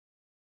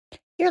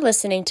You're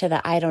listening to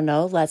the I Don't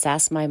Know, Let's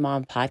Ask My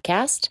Mom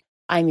podcast.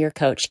 I'm your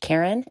coach,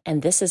 Karen,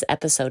 and this is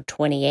episode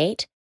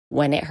 28,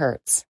 When It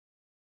Hurts.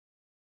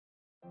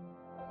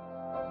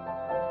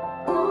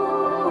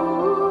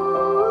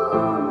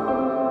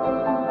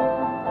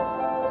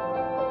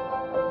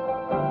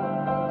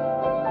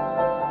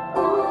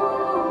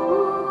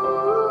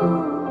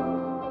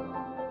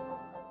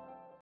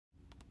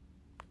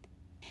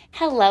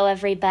 Hello,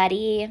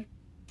 everybody.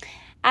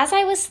 As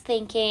I was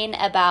thinking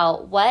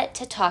about what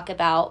to talk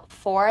about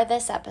for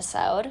this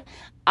episode,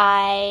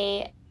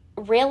 I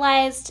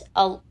realized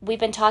we've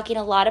been talking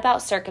a lot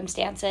about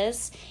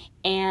circumstances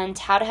and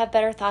how to have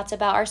better thoughts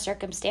about our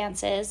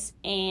circumstances.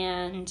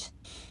 And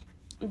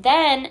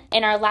then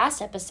in our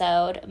last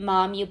episode,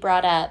 Mom, you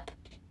brought up,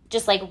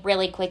 just like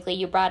really quickly,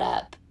 you brought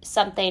up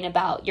something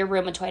about your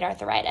rheumatoid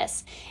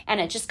arthritis. And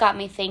it just got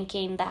me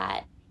thinking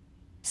that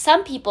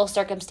some people's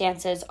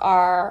circumstances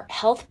are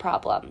health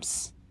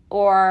problems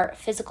or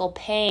physical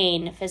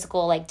pain,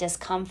 physical like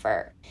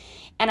discomfort.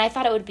 And I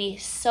thought it would be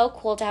so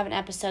cool to have an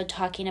episode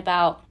talking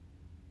about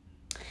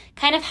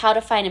kind of how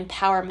to find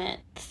empowerment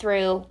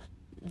through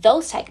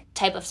those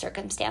type of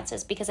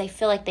circumstances, because I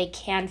feel like they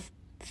can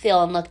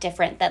feel and look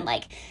different than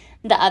like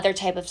the other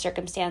type of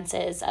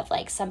circumstances of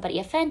like somebody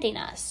offending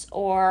us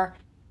or,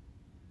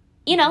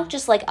 you know,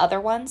 just like other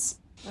ones.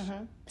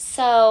 Mm-hmm.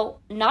 So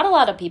not a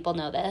lot of people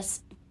know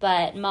this,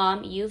 but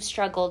Mom, you've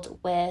struggled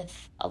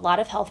with a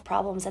lot of health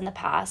problems in the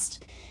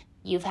past.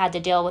 You've had to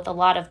deal with a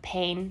lot of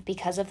pain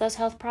because of those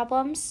health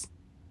problems.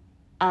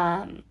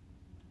 I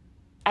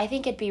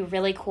think it'd be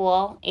really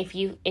cool if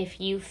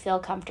you feel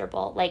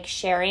comfortable, like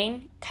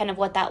sharing kind of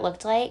what that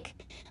looked like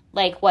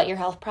what your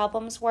health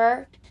problems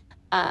were,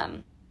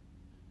 and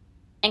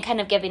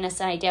kind of giving us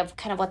an idea of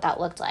kind of what that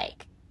looked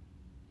like,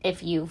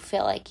 if you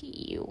feel like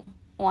you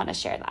want to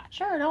share that.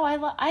 Sure. No,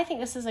 I think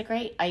this is a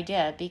great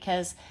idea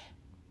because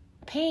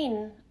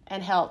pain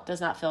and health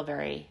does not feel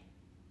very,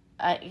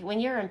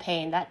 when you're in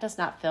pain, that does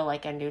not feel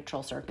like a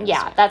neutral circumstance.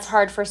 Yeah, that's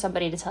hard for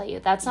somebody to tell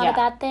you. That's not a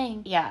bad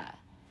thing. Yeah.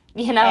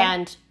 You know?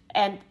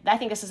 And I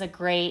think this is a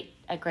great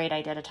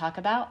idea to talk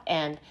about.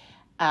 And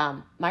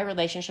my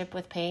relationship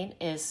with pain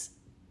is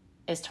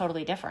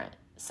totally different.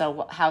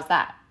 So how's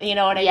that? You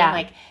know what I mean?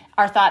 Like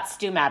our thoughts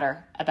do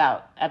matter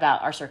about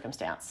our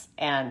circumstance,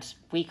 and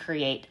we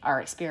create our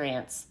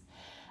experience.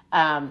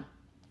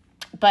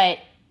 But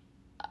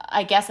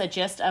I guess a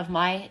gist of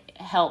my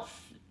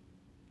health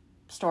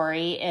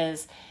story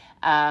is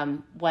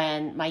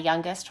when my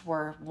youngest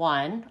were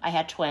 1, I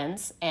had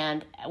twins,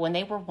 and when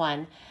they were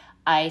 1,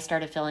 I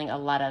started feeling a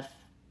lot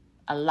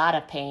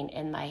of pain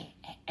in my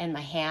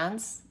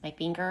hands, my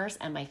fingers,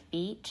 and my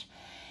feet,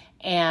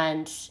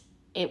 and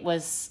it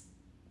was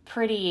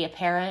pretty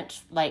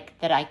apparent like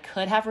that I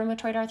could have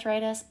rheumatoid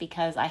arthritis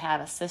because I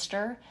have a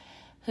sister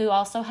who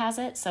also has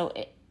it. So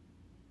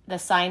the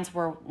signs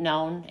were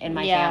known in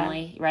my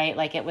family, right?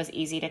 Like it was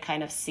easy to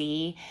kind of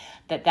see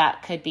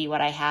that could be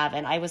what I have.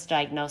 And I was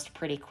diagnosed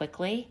pretty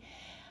quickly.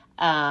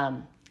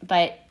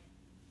 But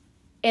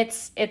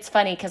it's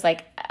funny because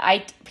like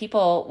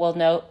people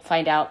will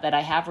find out that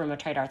I have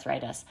rheumatoid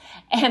arthritis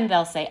and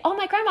they'll say, "Oh,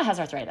 my grandma has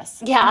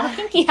arthritis." Yeah.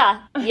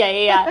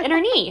 In her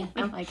knee.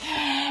 I'm like,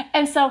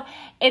 and so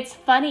it's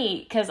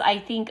funny because I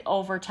think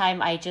over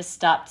time I just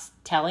stopped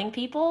telling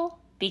people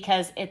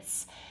because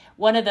it's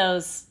one of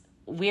those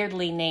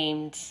weirdly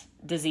named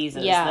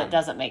diseases that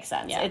doesn't make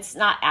sense. Yeah. It's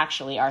not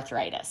actually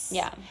arthritis.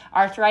 Yeah.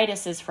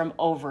 Arthritis is from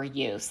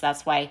overuse.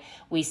 That's why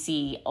we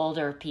see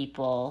older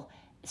people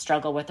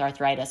struggle with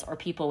arthritis or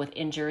people with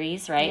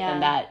injuries, right? Yeah.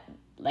 And that,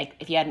 like,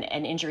 if you had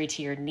an injury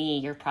to your knee,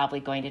 you're probably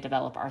going to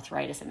develop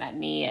arthritis in that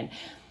knee. And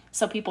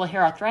so people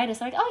hear arthritis,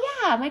 they're like,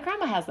 "Oh yeah, my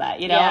grandma has that."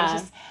 You know,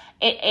 it's just,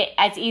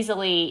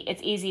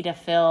 it's easy to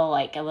feel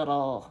like a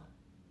little,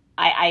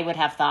 I would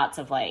have thoughts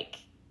of like,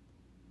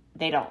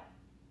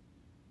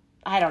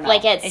 I don't know.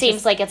 Like it seems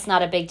just, like it's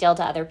not a big deal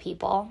to other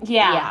people.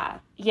 Yeah.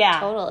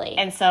 Totally.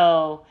 And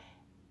so,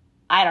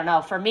 I don't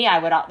know. For me,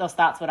 those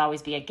thoughts would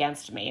always be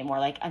against me, more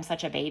like I'm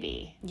such a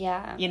baby.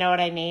 Yeah. You know what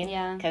I mean?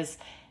 Yeah. Because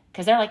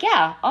they're like,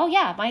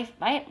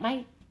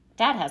 my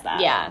dad has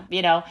that. Yeah.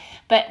 You know,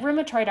 but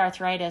rheumatoid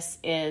arthritis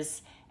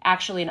is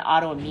actually an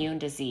autoimmune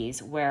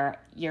disease where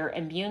your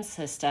immune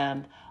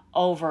system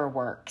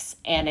overworks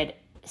and it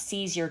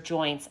sees your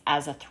joints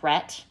as a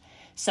threat.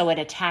 So it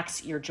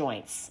attacks your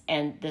joints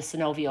and the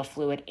synovial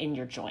fluid in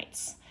your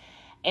joints.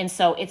 And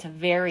so it's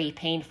very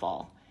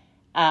painful.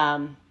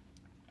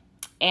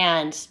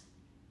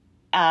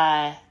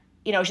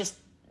 Just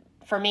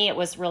for me, it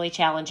was really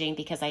challenging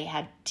because I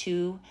had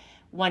 2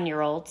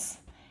 1-year-olds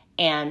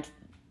and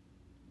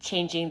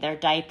changing their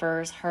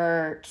diapers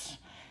hurt.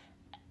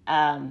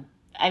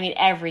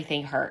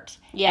 Everything hurt.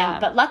 Yeah.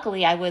 But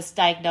luckily I was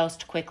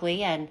diagnosed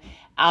quickly and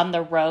on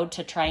the road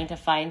to trying to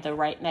find the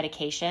right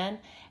medication.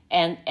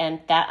 And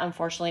that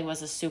unfortunately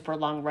was a super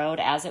long road,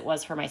 as it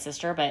was for my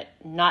sister, but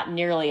not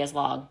nearly as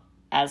long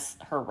as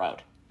her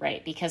road,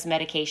 right? Because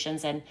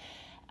medications and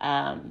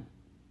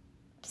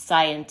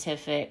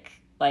scientific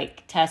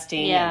like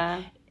testing,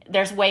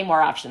 there's way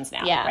more options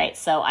now, Yeah. right?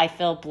 So I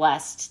feel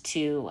blessed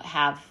to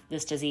have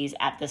this disease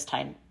at this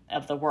time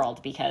of the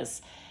world,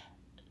 because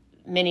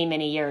many,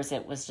 many years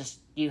it was just,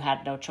 you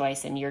had no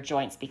choice and your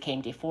joints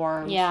became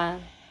deformed. Yeah.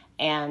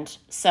 And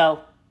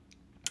so,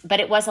 but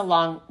it was a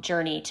long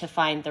journey to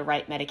find the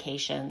right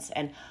medications,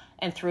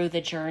 and through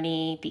the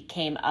journey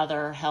became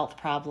other health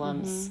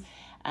problems,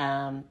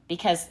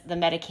 because the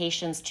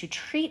medications to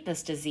treat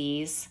this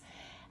disease,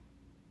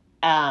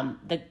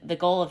 the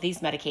goal of these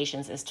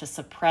medications is to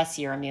suppress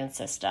your immune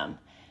system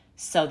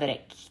so that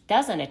it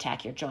doesn't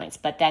attack your joints,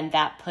 but then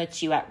that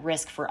puts you at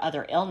risk for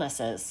other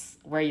illnesses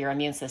where your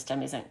immune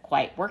system isn't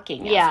quite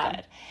working as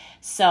good.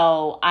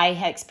 So I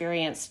had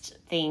experienced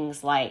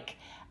things like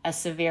a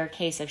severe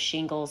case of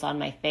shingles on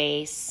my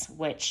face,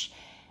 which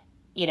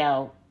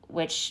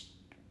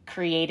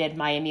created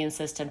my immune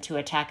system to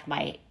attack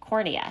my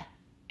cornea,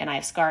 and I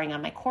have scarring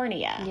on my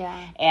cornea.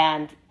 Yeah.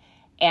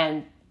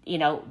 And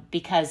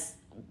because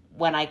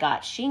when I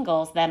got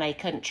shingles, then I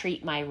couldn't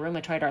treat my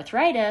rheumatoid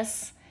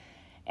arthritis,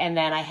 and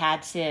then I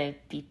had to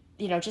be,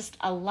 just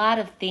a lot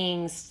of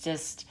things.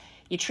 Just,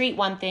 you treat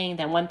one thing,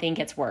 then one thing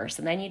gets worse,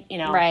 and then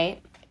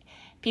right.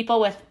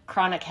 People with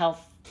chronic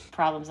health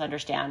problems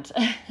understand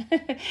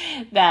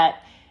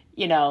that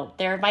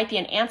there might be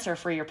an answer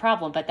for your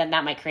problem, but then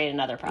that might create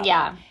another problem.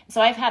 Yeah.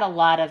 So I've had a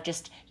lot of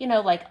just,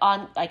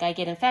 I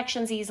get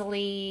infections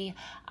easily.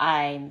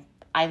 I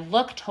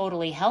look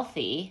totally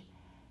healthy,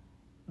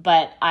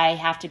 but I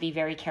have to be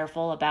very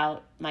careful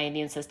about my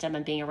immune system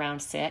and being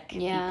around sick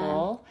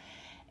people.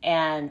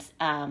 And,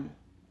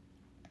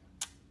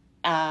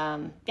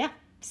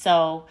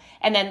 So,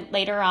 and then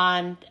later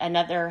on,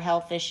 another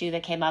health issue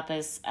that came up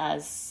is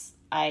as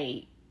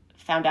I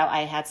found out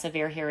I had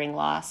severe hearing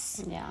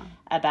loss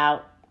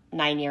about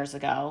 9 years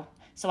ago.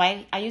 So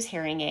I use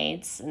hearing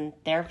aids, and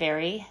they're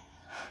very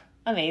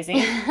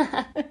amazing.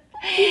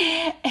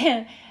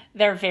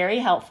 They're very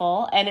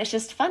helpful. And it's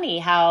just funny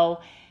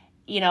how,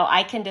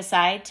 I can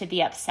decide to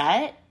be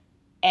upset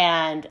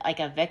and like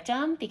a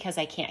victim because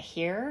I can't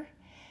hear.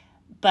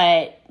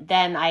 But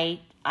then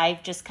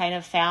I've just kind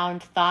of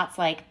found thoughts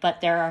like,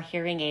 but there are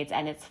hearing aids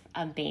and it's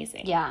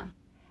amazing. Yeah.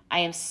 I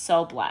am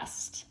so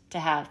blessed to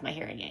have my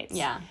hearing aids.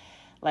 Yeah.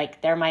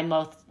 Like, they're my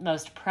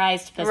most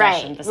prized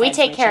possession. Right. We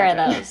take care of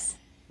those.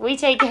 We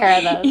take care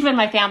of those. Even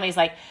my family's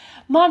like,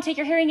 Mom, take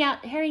your hearing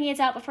aids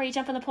out before you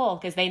jump in the pool.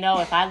 Because they know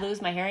if I lose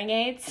my hearing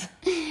aids,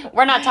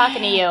 we're not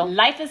talking to you.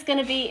 Life is going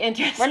to be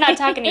interesting. We're not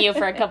talking to you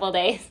for a couple of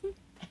days.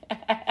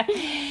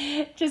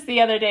 Just the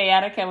other day,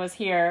 Annika was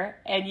here,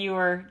 and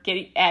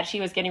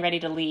she was getting ready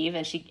to leave,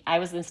 and I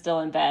was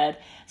still in bed.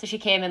 So she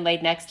came and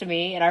laid next to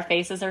me, and our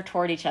faces are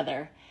toward each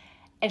other.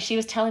 And she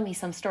was telling me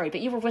some story,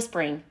 but you were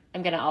whispering.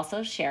 I'm going to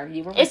also share.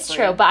 You were whispering. It's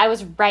true, but I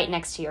was right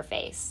next to your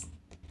face.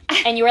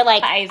 And you were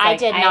like, I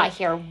did not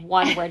hear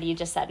one word you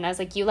just said. And I was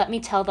like, you let me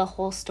tell the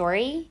whole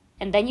story?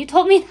 And then you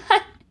told me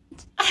that?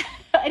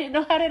 I didn't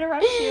know how to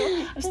interrupt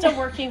you. I'm still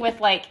working with,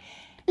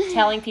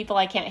 telling people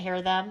I can't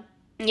hear them.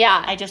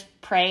 Yeah. I just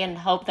pray and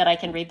hope that I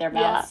can read their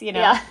mouths,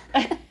 Yeah.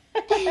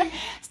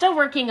 Still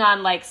working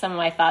on, some of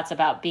my thoughts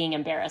about being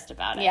embarrassed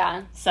about it.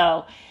 Yeah.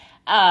 So,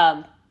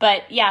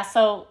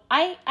 so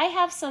I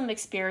have some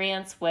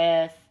experience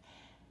with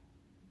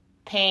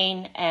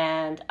pain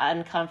and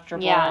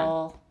uncomfortable.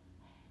 Yeah.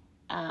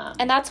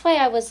 And that's why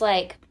I was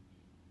like,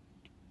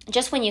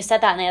 just when you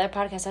said that in the other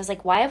podcast, I was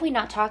like, why have we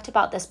not talked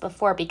about this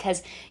before?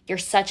 Because you're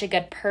such a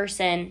good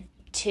person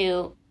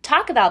to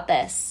talk about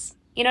this.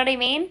 You know what I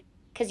mean?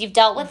 Because you've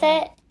dealt with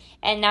it,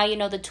 and now you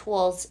know the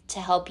tools to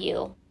help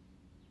you,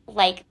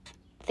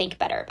 think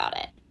better about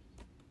it.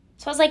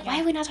 So I was like, why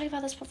have we not talked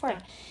about this before?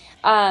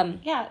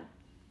 Yeah.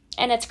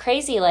 And it's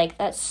crazy,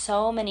 that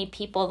so many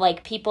people,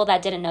 people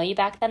that didn't know you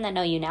back then that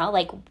know you now,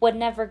 would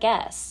never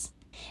guess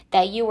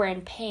that you were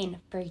in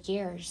pain for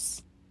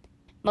years.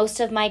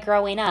 Most of my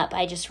growing up,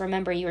 I just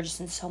remember you were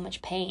just in so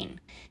much pain.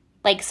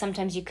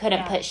 Sometimes you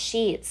couldn't put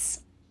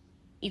sheets.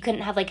 You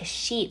couldn't have,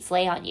 sheets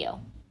lay on you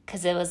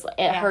because it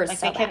hurts so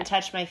they bad. couldn't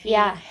touch my feet.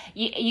 Yeah.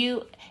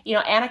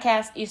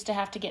 Annika used to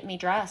have to get me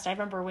dressed. I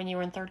remember when you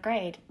were in third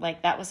grade.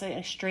 That was an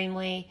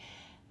extremely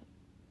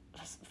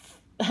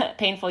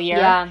painful year.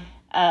 Yeah.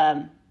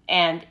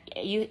 And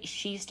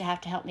she used to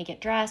have to help me get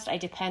dressed. I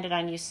depended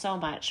on you so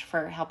much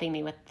for helping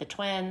me with the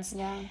twins.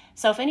 Yeah.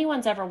 So if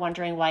anyone's ever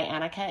wondering why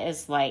Annika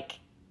is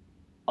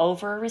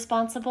over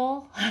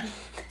responsible,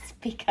 it's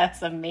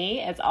because of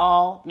me. It's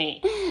all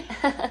me.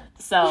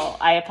 So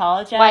I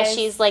apologize. Why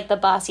she's the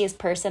bossiest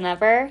person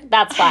ever.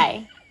 That's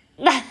why.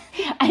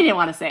 I didn't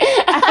want to say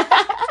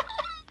it.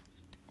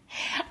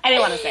 I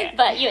didn't want to say it.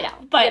 But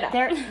But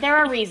there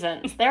are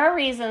reasons. There are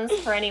reasons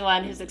for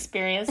anyone who's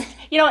experienced.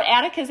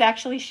 Annika's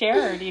actually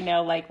shared,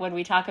 when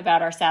we talk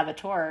about our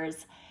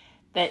saboteurs,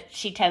 that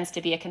she tends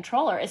to be a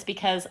controller is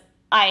because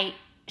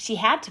she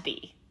had to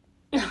be.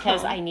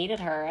 Because I needed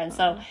her. And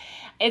so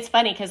it's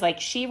funny because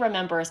she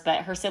remembers,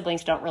 but her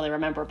siblings don't really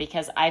remember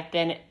because my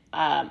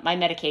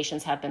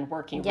medications have been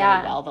working really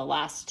well the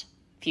last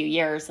few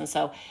years. And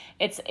so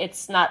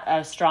it's not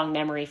a strong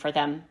memory for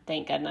them,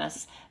 thank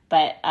goodness.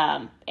 But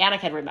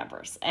Annika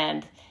remembers,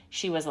 and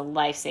she was a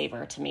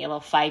lifesaver to me. A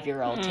little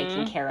 5-year-old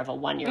taking care of a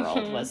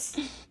 1-year-old was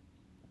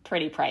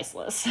pretty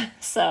priceless.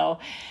 So,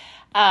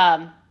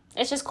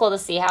 it's just cool to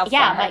see how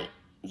far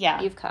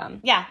you've come.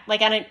 Yeah.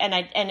 Like,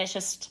 and it's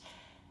just,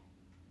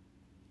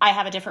 I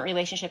have a different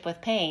relationship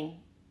with pain,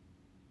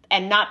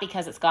 and not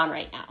because it's gone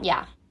right now.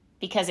 Yeah.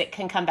 Because it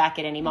can come back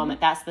at any moment.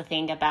 That's the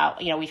thing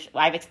about,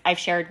 I've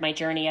shared my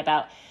journey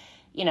about,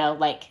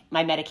 like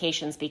my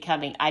medications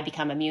I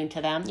become immune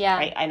to them. Yeah.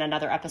 Right. In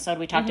another episode,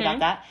 we talked about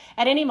that.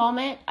 At any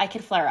moment, I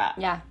could flare up.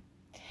 Yeah.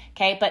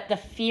 Okay. But the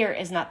fear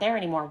is not there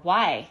anymore.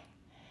 Why?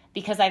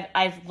 Because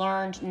I've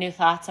learned new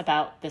thoughts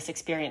about this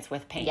experience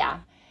with pain. Yeah.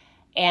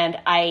 And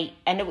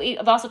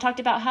we've also talked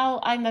about how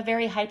I'm a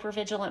very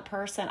hypervigilant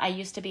person. I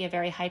used to be a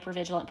very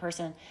hypervigilant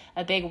person,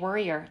 a big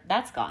worrier.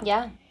 That's gone.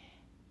 Yeah.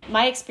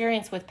 My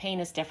experience with pain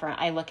is different.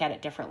 I look at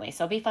it differently.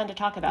 So it'll be fun to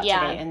talk about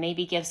today, and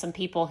maybe give some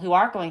people who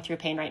are going through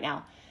pain right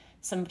now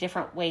some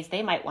different ways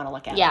they might want to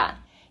look at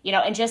it.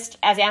 And just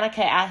as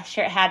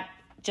Annika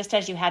just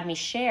as you had me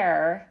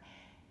share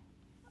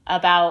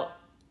about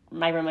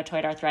my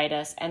rheumatoid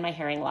arthritis and my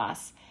hearing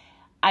loss,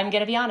 I'm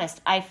going to be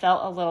honest, I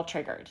felt a little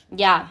triggered.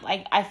 Yeah.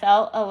 I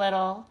felt a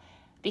little,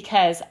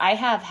 because I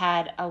have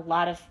had a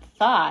lot of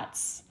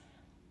thoughts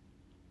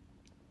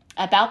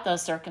about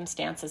those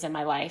circumstances in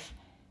my life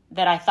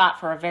that I thought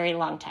for a very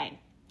long time.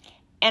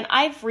 And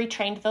I've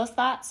retrained those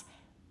thoughts,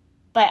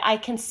 but I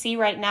can see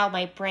right now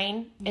my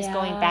brain is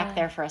going back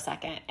there for a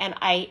second. And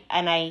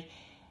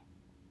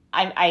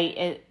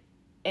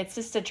it's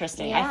just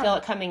interesting. Yeah. I feel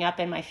it coming up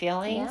in my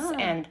feelings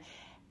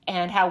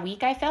and how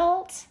weak I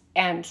felt.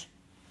 And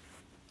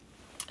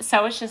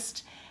so it's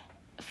just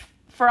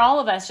for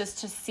all of us just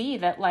to see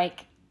that,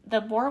 like,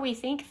 the more we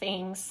think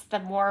things, the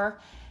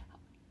more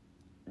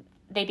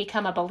they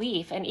become a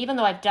belief. And even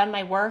though I've done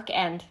my work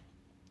and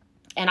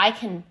I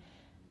can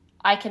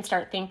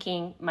start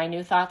thinking my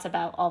new thoughts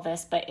about all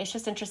this, but it's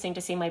just interesting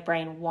to see my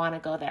brain want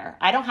to go there.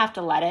 I don't have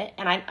to let it,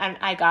 and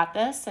I got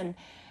this,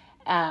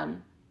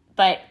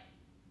 but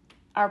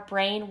our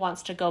brain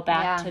wants to go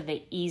back to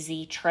the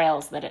easy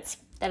trails that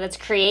it's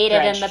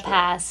created in the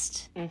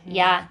past. Mm-hmm.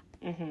 Yeah.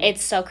 Mm-hmm.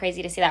 It's so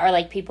crazy to see that. Or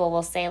like people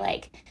will say,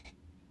 like,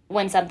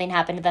 when something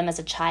happened to them as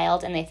a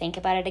child and they think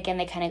about it again,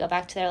 they kind of go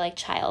back to their like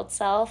child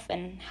self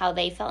and how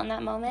they felt in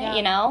that moment,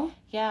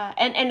 Yeah.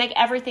 And like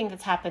everything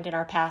that's happened in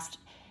our past,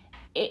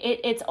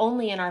 it's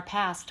only in our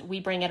past we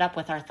bring it up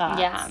with our thoughts.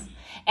 Yeah.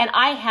 And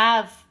I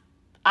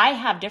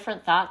have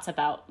different thoughts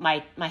about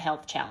my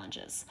health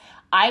challenges.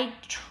 I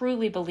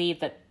truly believe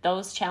that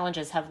those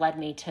challenges have led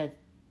me to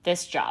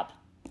this job.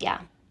 Yeah.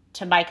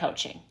 To my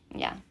coaching.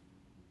 Yeah.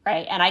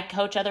 Right. And I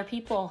coach other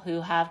people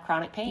who have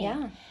chronic pain.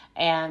 Yeah.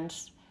 And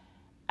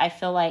I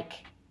feel like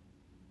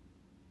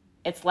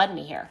it's led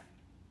me here.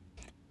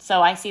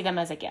 So I see them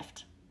as a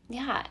gift.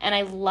 Yeah. And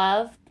I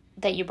love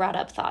that you brought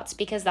up thoughts,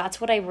 because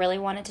that's what I really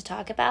wanted to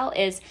talk about,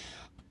 is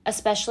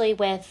especially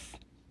with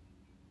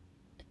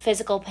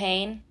physical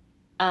pain,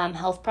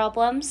 health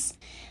problems.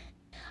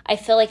 I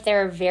feel like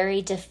there are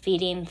very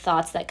defeating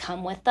thoughts that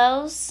come with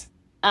those.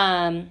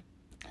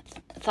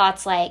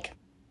 Thoughts like,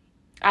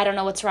 I don't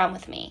know what's wrong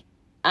with me.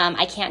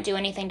 I can't do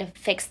anything to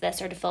fix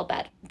this or to feel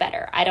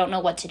better. I don't know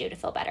what to do to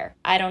feel better.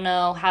 I don't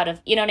know how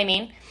to, you know what I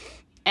mean?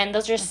 And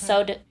those are just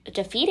so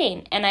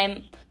defeating. And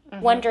I'm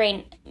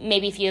wondering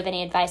maybe if you have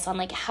any advice on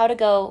like how to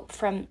go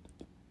from,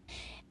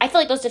 I feel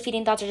like those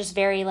defeating thoughts are just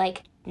very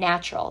like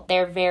natural.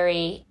 They're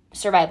very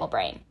survival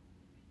brain.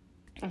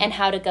 And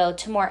how to go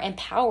to more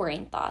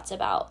empowering thoughts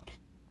about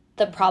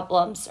the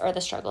problems or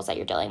the struggles that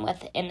you're dealing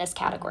with in this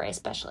category,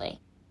 especially.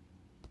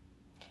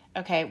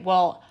 Okay.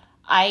 Well,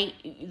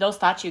 those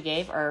thoughts you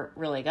gave are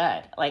really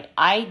good. Like,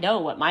 I know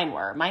what mine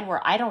were. Mine were,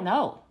 I don't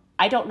know.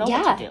 I don't know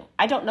what to do.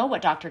 I don't know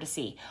what doctor to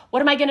see.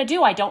 What am I going to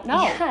do? I don't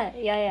know.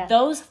 Yeah.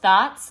 Those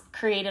thoughts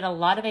created a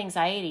lot of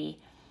anxiety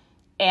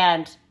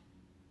and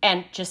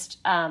just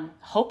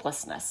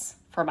hopelessness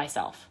for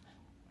myself.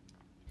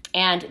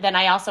 And then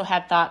I also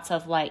had thoughts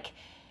of like,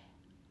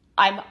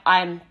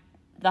 I'm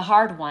the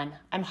hard one.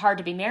 I'm hard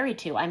to be married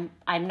to. I'm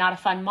not a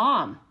fun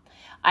mom.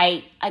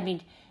 I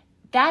mean,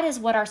 that is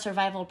what our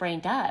survival brain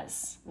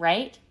does,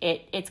 right?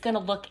 It's going to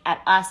look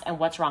at us and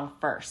what's wrong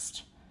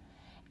first.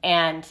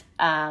 And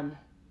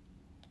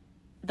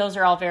those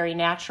are all very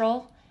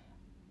natural.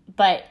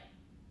 But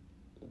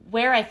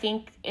where I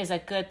think is a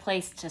good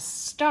place to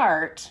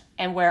start,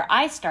 and where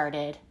I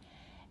started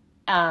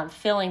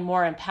feeling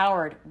more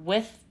empowered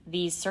with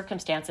these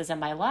circumstances in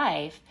my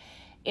life,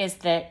 is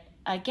that,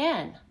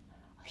 again,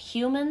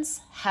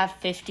 humans have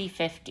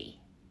 50-50.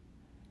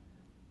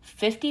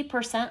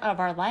 50% of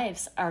our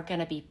lives are going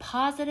to be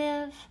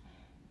positive,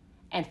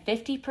 and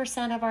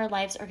 50% of our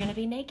lives are going to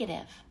be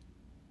negative.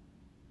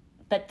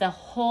 But the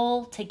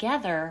whole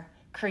together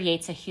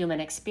creates a human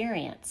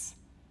experience,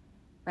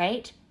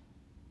 right?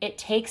 It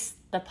takes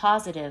the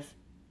positive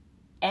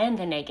and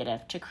the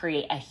negative to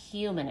create a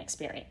human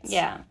experience.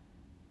 Yeah.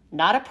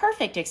 Not a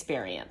perfect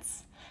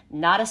experience,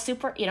 not a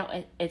super,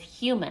 a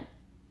human.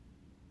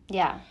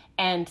 Yeah.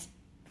 And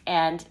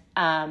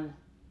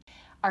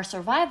our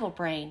survival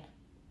brain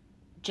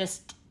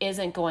just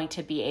isn't going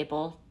to be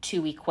able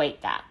to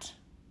equate that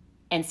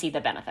and see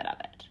the benefit of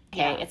it.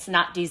 Okay. Yeah. It's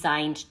not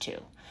designed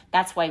to.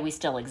 That's why we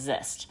still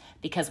exist,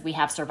 because we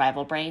have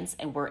survival brains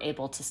and we're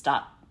able to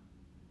stop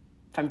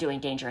from doing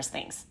dangerous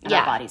things, and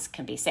our bodies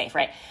can be safe,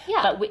 right?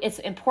 Yeah. But it's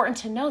important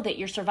to know that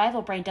your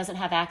survival brain doesn't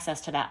have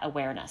access to that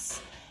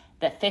awareness,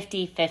 that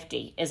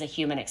 50-50 is a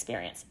human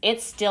experience.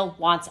 It still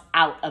wants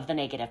out of the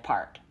negative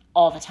part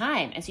all the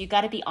time. And so you've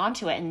got to be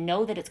onto it and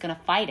know that it's going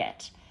to fight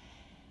it.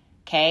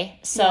 Okay?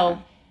 So,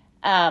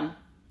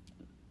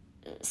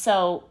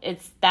 so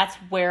that's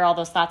where all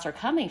those thoughts are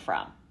coming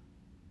from,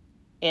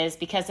 is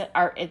because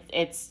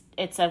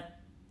it's a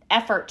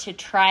effort to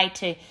try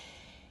to,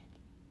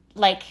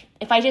 like,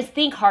 if I just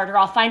think harder,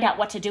 I'll find out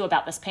what to do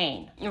about this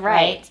pain.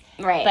 Right.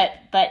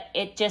 But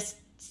it just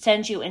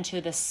sends you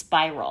into this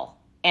spiral.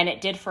 And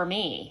it did for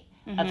me,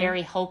 a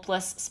very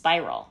hopeless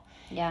spiral.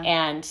 Yeah.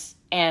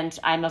 And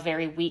I'm a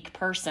very weak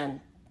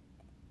person.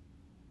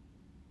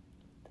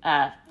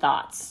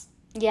 Thoughts.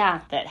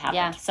 Yeah. That happened.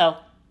 Yeah. So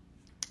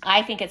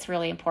I think it's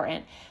really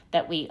important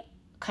that we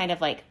kind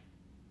of like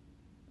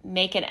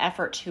make an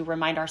effort to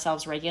remind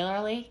ourselves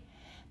regularly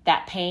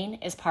that pain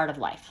is part of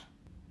life.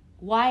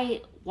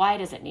 Why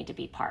does it need to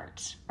be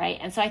part, right?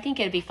 And so I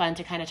think it'd be fun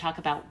to kind of talk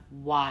about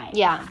why.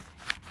 Yeah.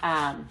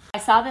 I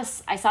saw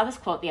this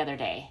quote the other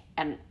day,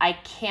 and I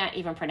can't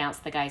even pronounce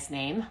the guy's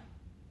name.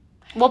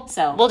 We'll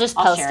just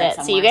post it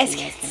so you guys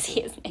can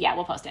see his name. Yeah,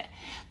 we'll post it.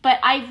 But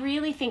I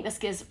really think this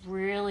gives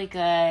really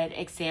good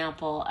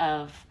example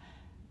of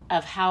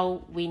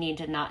how we need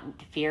to not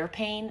fear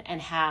pain,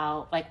 and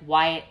how, like,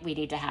 why we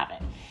need to have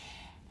it.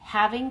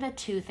 Having the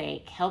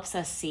toothache helps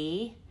us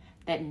see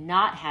that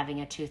not having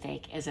a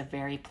toothache is a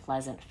very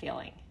pleasant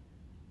feeling.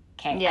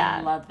 Okay, yeah.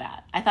 I love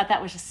that. I thought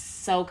that was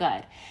just so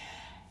good.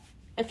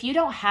 If you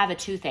don't have a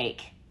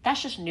toothache,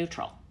 that's just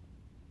neutral.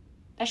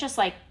 That's just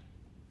like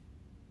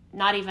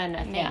not even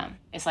a thing. Yeah.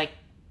 It's like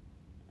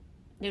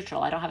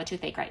neutral. I don't have a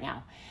toothache right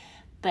now.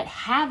 But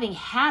having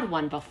had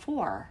one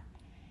before,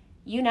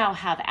 you now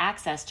have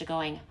access to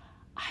going,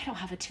 I don't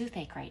have a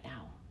toothache right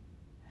now.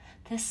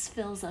 This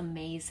feels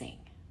amazing.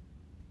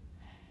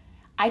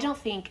 I don't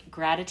think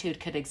gratitude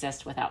could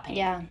exist without pain.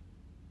 Yeah.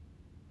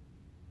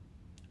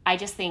 I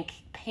just think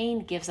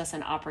pain gives us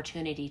an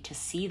opportunity to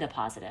see the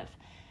positive.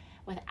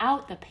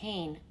 Without the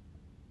pain,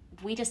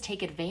 we just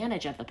take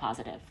advantage of the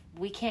positive.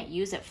 We can't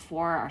use it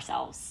for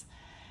ourselves.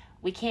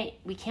 We can't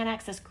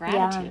access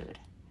gratitude.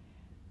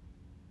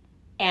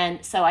 Yeah.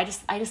 And so I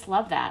just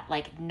love that.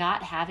 Like,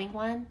 not having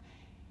one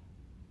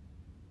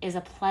is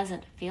a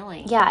pleasant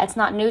feeling. Yeah, it's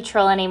not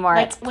neutral anymore.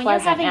 Like, it's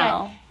pleasant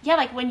now.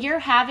 Like when you're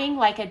having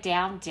like a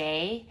down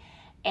day,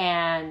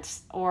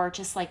 or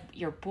just like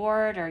you're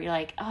bored, or you're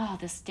like, oh,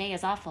 this day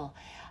is awful.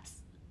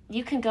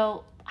 You can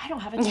go, I don't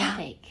have a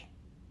toothache. Yeah.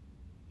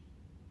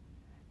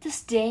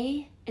 This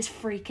day is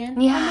freaking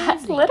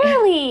amazing.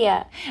 Literally.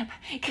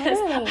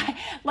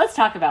 Let's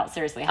talk about,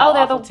 seriously, how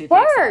awful toothaches are.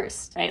 They're the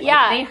worst. Right?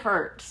 Yeah. Like,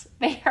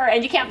 they hurt,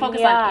 and you can't focus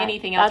on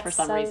anything else for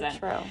some reason.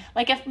 True.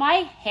 Like, if my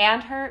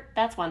hand hurt,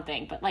 that's one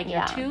thing, but like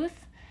your tooth,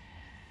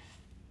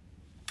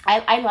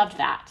 I loved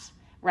that,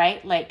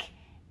 right? Like,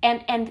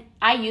 and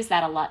I use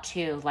that a lot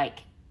too. Like,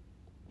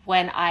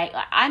 when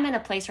I'm in a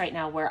place right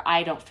now where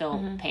I don't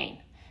feel pain,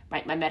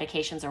 right? My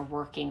medications are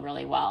working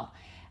really well.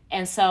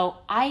 And so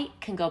I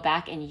can go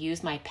back and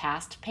use my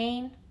past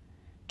pain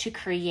to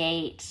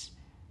create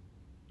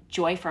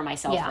joy for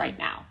myself right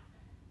now.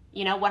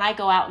 You know, when I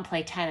go out and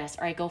play tennis,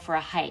 or I go for a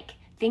hike,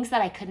 things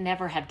that I could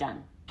never have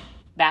done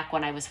back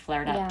when I was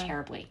flared up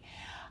terribly,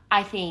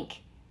 I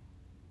think,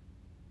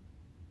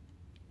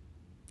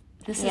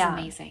 this is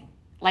amazing.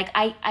 Like,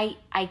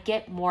 I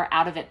get more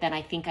out of it than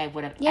I think I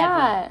would have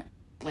ever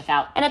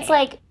without the pain. It's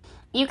like,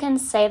 you can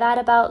say that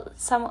about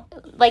some,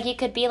 like, you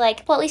could be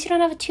like, well, at least you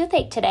don't have a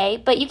toothache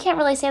today, but you can't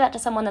really say that to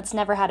someone that's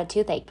never had a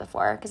toothache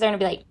before, because they're going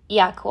to be like,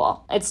 yeah,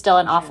 cool, it's still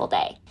an awful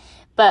day.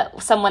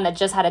 But someone that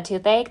just had a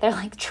toothache, they're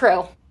like,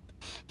 true.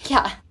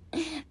 Yeah,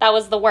 that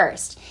was the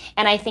worst.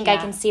 And I think I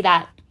can see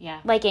that,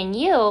 like, in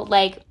you,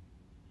 like,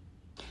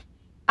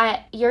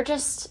 I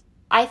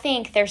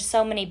think there's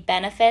so many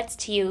benefits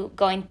to you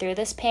going through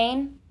this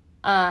pain.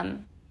 I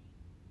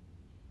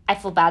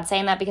feel bad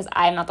saying that because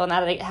I'm not the one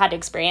that had to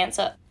experience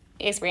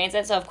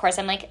it, so of course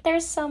I'm like,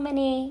 there's so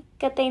many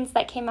good things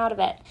that came out of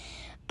it.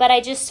 But I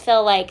just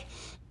feel like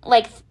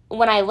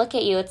when I look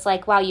at you, it's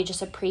like, wow, you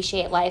just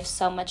appreciate life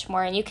so much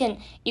more, and you can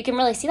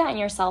really see that in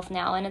yourself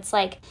now. And it's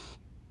like,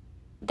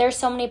 there's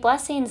so many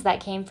blessings that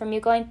came from you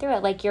going through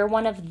it. Like, you're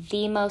one of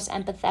the most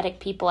empathetic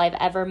people I've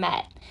ever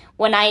met.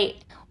 When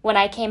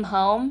I came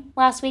home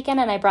last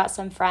weekend and I brought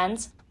some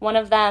friends, one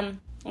of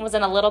them was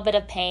in a little bit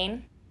of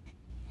pain,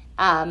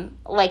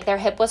 like their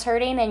hip was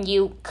hurting, and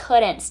you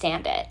couldn't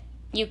stand it.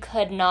 You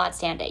could not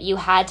stand it. You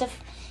had to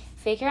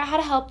figure out how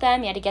to help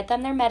them. You had to get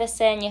them their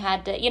medicine. You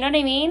had to, you know what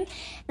I mean?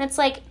 And it's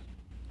like,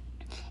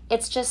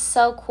 it's just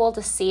so cool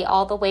to see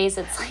all the ways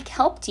it's like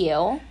helped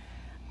you.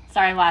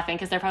 Sorry, I'm laughing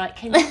because they're probably like,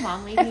 can your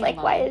mom leave me like,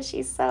 alone? Why is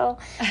she so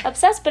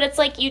obsessed? But it's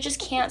like, you just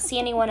can't see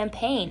anyone in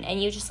pain,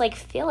 and you just like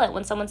feel it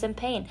when someone's in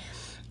pain.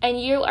 And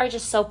you are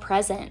just so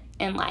present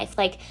in life.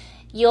 Like,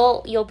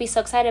 you'll be so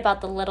excited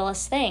about the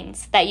littlest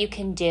things that you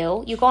can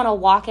do. You go on a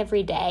walk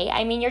every day.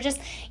 I mean, you're just,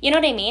 you know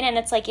what I mean? And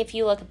it's like, if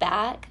you look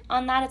back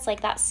on that, it's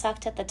like that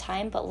sucked at the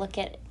time, but look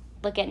at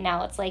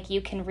now. It's like you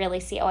can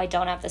really see, oh, I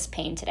don't have this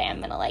pain today. I'm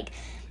going to like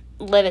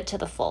live it to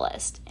the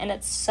fullest. And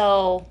it's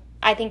so,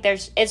 I think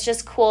it's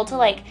just cool to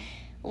like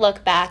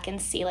look back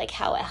and see like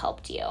how it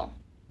helped you,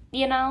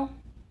 you know?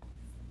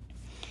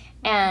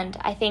 And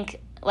I think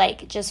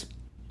like just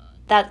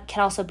that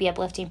can also be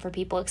uplifting for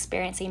people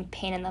experiencing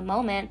pain in the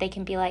moment. They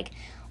can be like,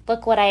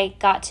 look what I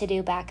got to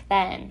do back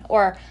then.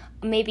 Or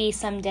maybe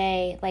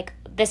someday, like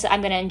this, I'm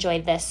going to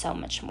enjoy this so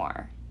much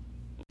more.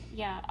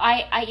 Yeah.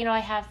 I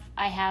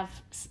have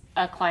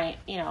a client,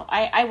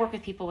 I work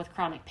with people with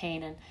chronic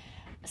pain, and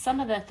some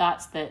of the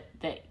thoughts that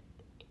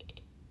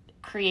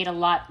create a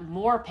lot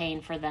more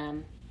pain for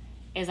them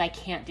is I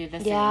can't do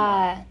this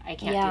anymore. I can't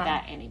do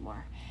that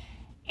anymore.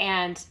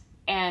 And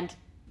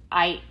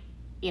I,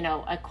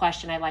 a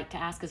question I like to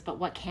ask is, but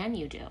what can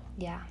you do?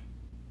 Yeah.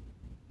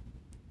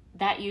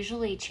 That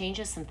usually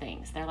changes some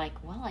things. They're like,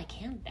 well, I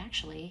can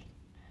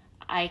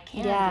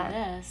do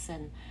this,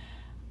 and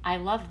I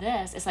love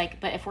this. It's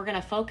like, but if we're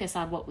going to focus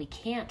on what we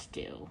can't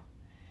do,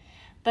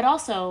 but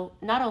also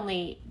not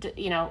only,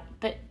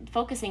 but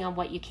focusing on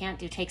what you can't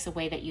do takes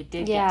away that you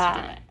did get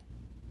to do it.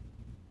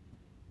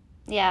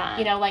 Yeah.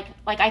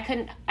 Like I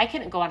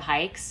couldn't go on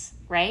hikes,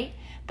 right?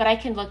 But I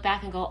can look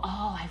back and go,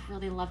 oh, I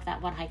really loved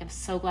that one hike. I'm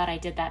so glad I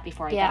did that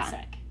before I got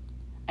sick.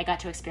 I got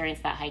to experience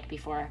that hike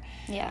before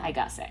I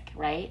got sick,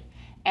 right?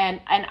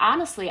 And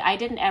honestly, I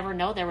didn't ever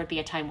know there would be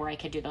a time where I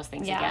could do those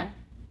things again.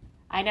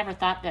 I never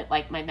thought that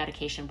like my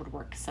medication would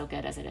work so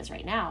good as it is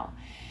right now.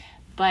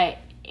 But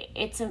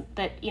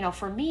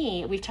for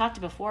me, we've talked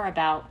before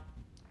about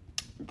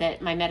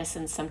that my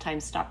medicines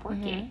sometimes stop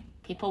working. Mm-hmm.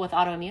 People with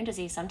autoimmune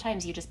disease,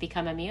 sometimes you just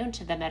become immune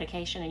to the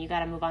medication and you got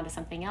to move on to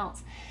something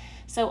else.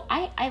 So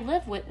I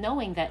live with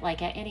knowing that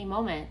like at any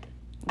moment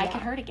I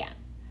could hurt again.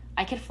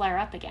 I could flare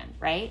up again,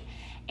 right?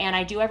 And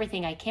I do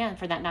everything I can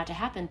for that not to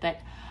happen. But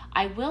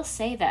I will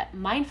say that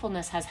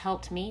mindfulness has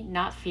helped me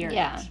not fear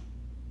it.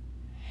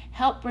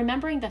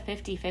 Remembering the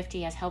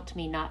 50-50 has helped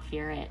me not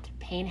fear it.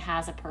 Pain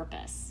has a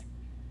purpose.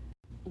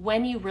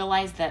 When you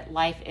realize that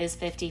life is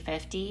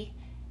 50-50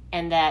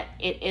 and that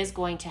it is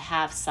going to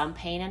have some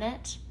pain in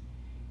it,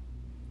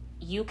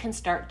 you can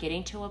start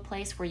getting to a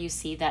place where you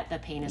see that the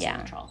pain is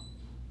neutral.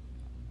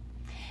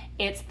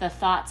 It's the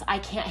thoughts, I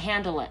can't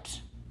handle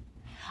it.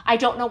 I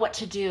don't know what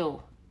to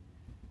do.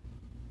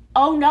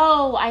 Oh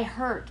no, I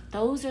hurt.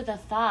 Those are the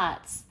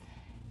thoughts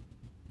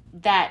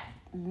that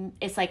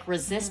it's like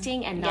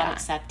resisting and not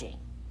accepting.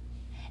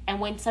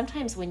 And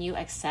sometimes when you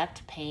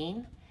accept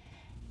pain,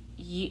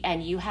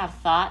 you have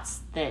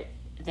thoughts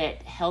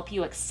that help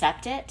you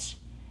accept it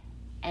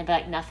and be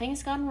like,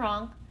 nothing's gone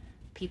wrong.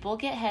 People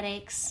get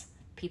headaches.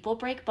 People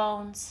break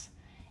bones.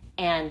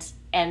 And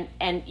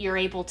you're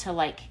able to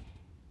like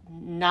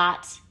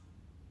not,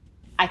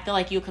 I feel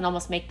like you can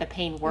almost make the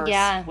pain worse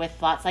with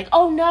thoughts like,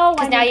 oh no,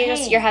 because now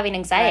you're having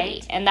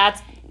anxiety, right? And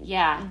that's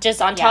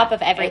just on top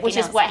of everything, which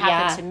is what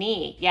happened to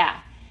me.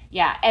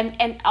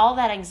 And all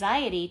that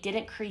anxiety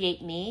didn't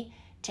create me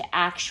to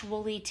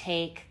actually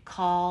take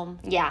calm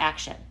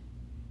action,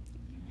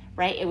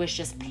 right? It was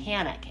just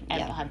panic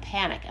and upon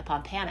panic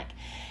upon panic.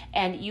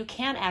 And you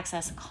can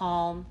access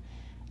calm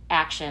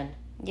action,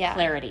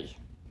 clarity.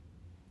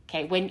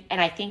 Okay,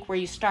 and I think where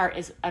you start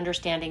is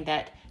understanding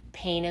that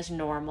pain is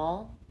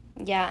normal.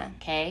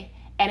 Okay,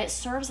 and it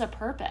serves a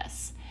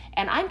purpose.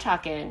 And I'm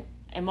talking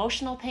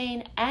emotional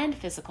pain and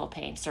physical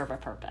pain serve a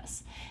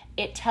purpose.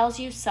 It tells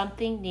you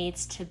something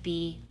needs to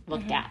be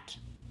looked at.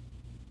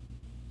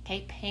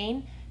 Okay,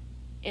 pain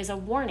is a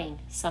warning.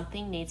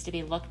 Something needs to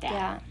be looked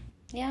at.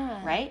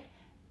 Right?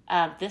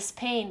 This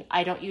pain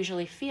I don't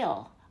usually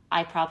feel.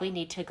 I probably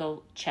need to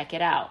go check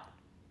it out.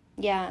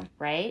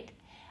 Right?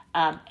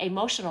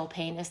 Emotional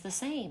pain is the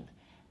same.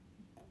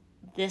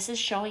 This is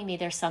showing me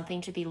there's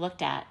something to be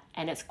looked at,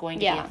 and it's going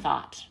to be a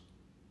thought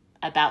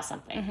about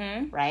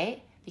something,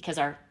 right? Because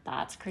our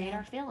thoughts create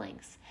our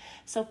feelings.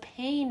 So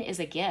pain is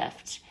a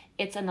gift.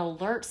 It's an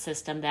alert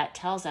system that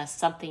tells us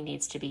something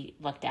needs to be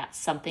looked at.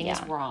 Something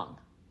is wrong.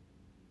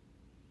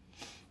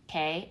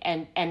 Okay?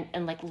 And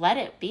like let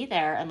it be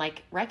there and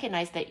like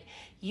recognize that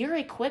you're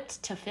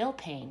equipped to feel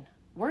pain.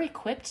 We're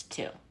equipped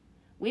to.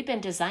 We've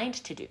been designed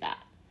to do that.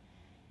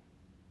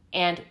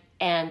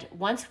 And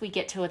once we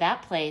get to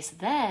that place,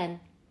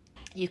 then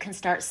you can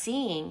start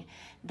seeing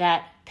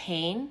that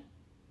pain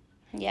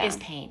is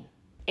pain.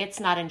 It's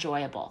not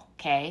enjoyable,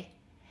 okay?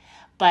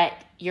 But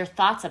your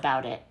thoughts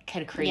about it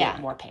can create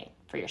more pain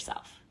for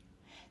yourself.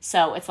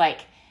 So it's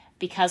like,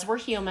 because we're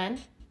human,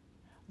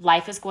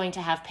 life is going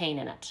to have pain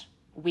in it.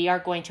 We are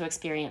going to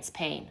experience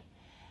pain.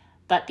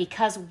 But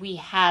because we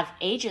have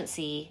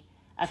agency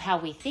of how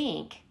we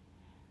think,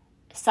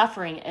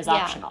 suffering is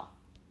optional.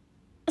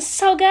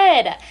 So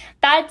good.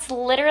 That's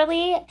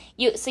literally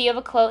you. So you have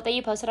a quote that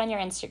you posted on your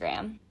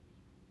Instagram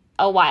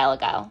a while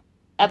ago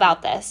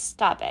about this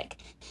topic.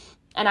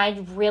 And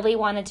I really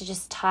wanted to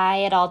just tie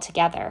it all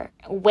together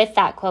with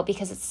that quote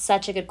because it's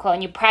such a good quote.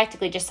 And you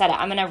practically just said it.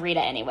 I'm going to read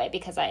it anyway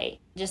because I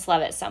just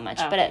love it so much.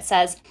 Oh. But it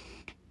says,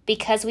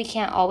 because we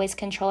can't always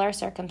control our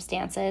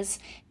circumstances,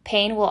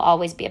 pain will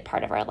always be a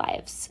part of our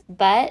lives.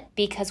 But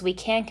because we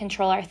can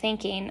control our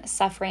thinking,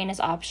 suffering is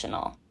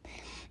optional.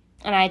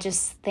 And I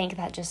just think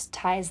that just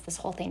ties this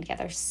whole thing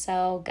together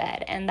so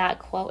good. And that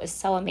quote is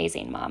so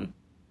amazing, Mom,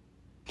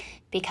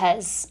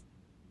 because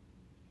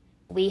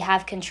we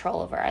have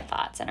control over our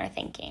thoughts and our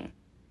thinking.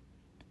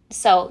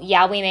 So,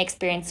 yeah, we may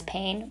experience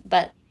pain,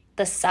 but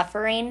the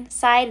suffering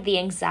side, the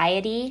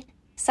anxiety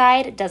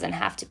side, doesn't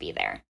have to be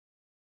there.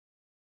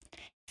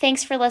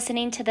 Thanks for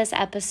listening to this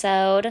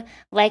episode.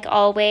 Like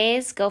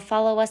always, go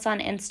follow us on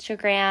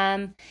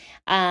Instagram.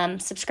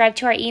 Subscribe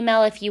to our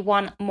email if you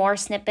want more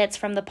snippets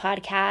from the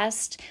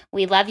podcast.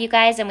 We love you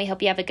guys, and we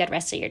hope you have a good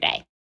rest of your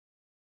day.